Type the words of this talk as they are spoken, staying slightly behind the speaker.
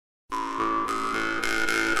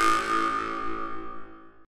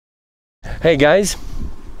Hey guys,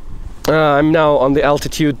 I'm now on the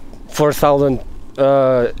altitude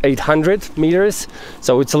 4,800 meters,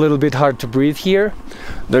 so it's a little bit hard to breathe here.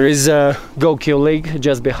 There is a Gokyo Lake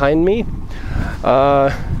just behind me,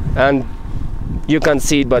 and you can't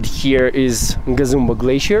see it, but here is Ngazumba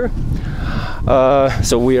Glacier.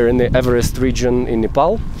 So we are in the Everest region in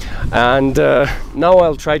Nepal, and now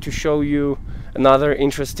I'll try to show you another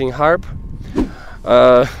interesting harp,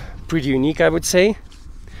 pretty unique, I would say.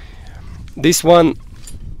 This one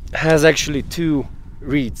has actually two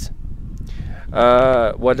reeds.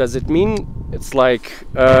 What does it mean? It's like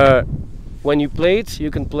when you play it, you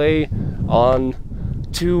can play on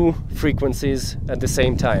two frequencies at the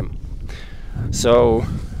same time. So,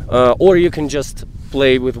 or you can just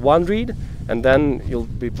play with one reed, and then you'll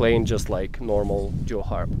be playing just like normal duo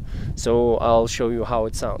harp. So I'll show you how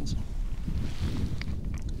it sounds.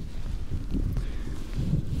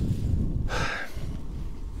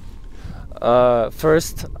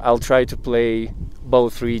 First, I'll try to play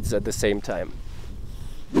both reeds at the same time.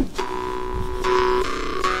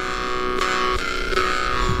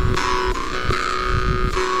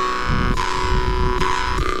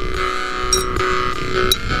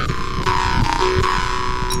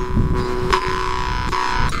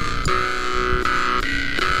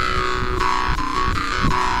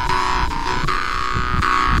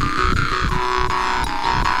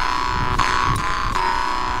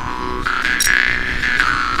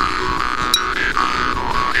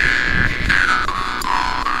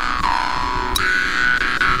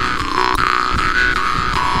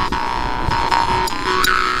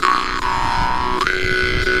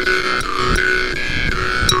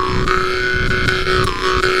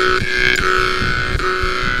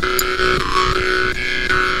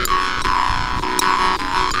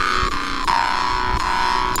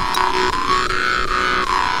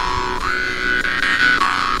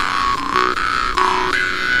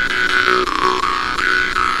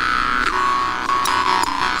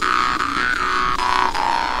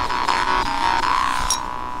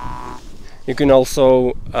 You can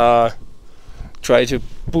also try to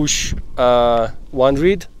push one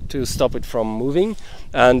reed to stop it from moving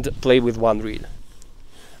and play with one reed,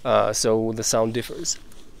 so the sound differs.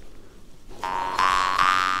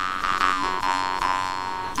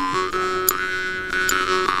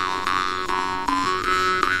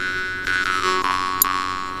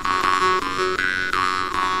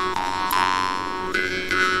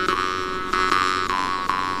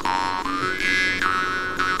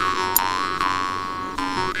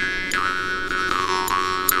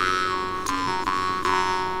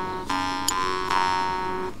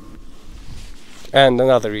 And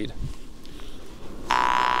another reed.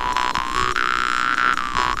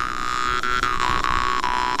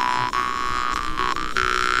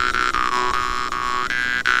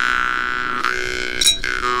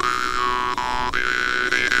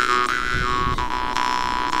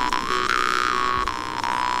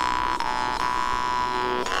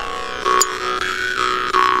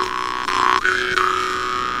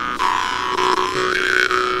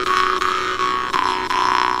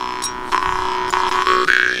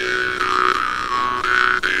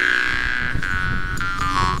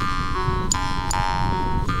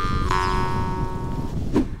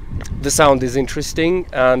 The sound is interesting,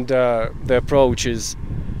 and the approach is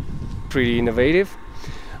pretty innovative,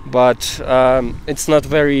 but it's not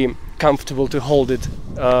very comfortable to hold it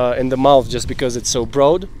in the mouth just because it's so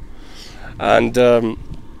broad, and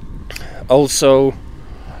also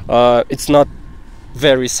it's not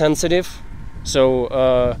very sensitive, so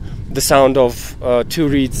the sound of two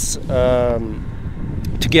reeds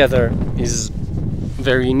together is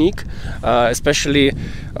very unique, especially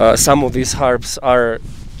some of these harps are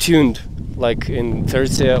tuned like in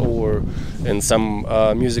tertia or in some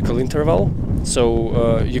musical interval,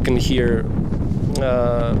 so you can hear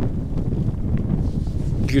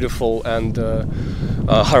beautiful and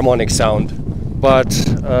harmonic sound, but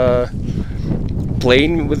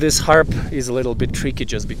playing with this harp is a little bit tricky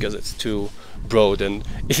just because it's too broad, and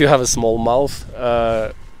if you have a small mouth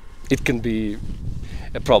it can be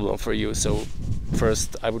a problem for you. So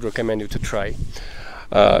first I would recommend you to try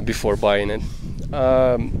before buying it.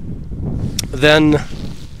 Then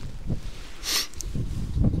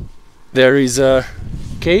there is a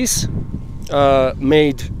case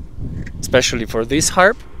made especially for this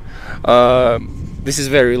harp. This is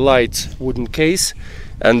very light wooden case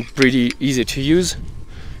and pretty easy to use.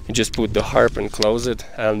 You just put the harp and close it,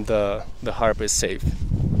 and the harp is safe.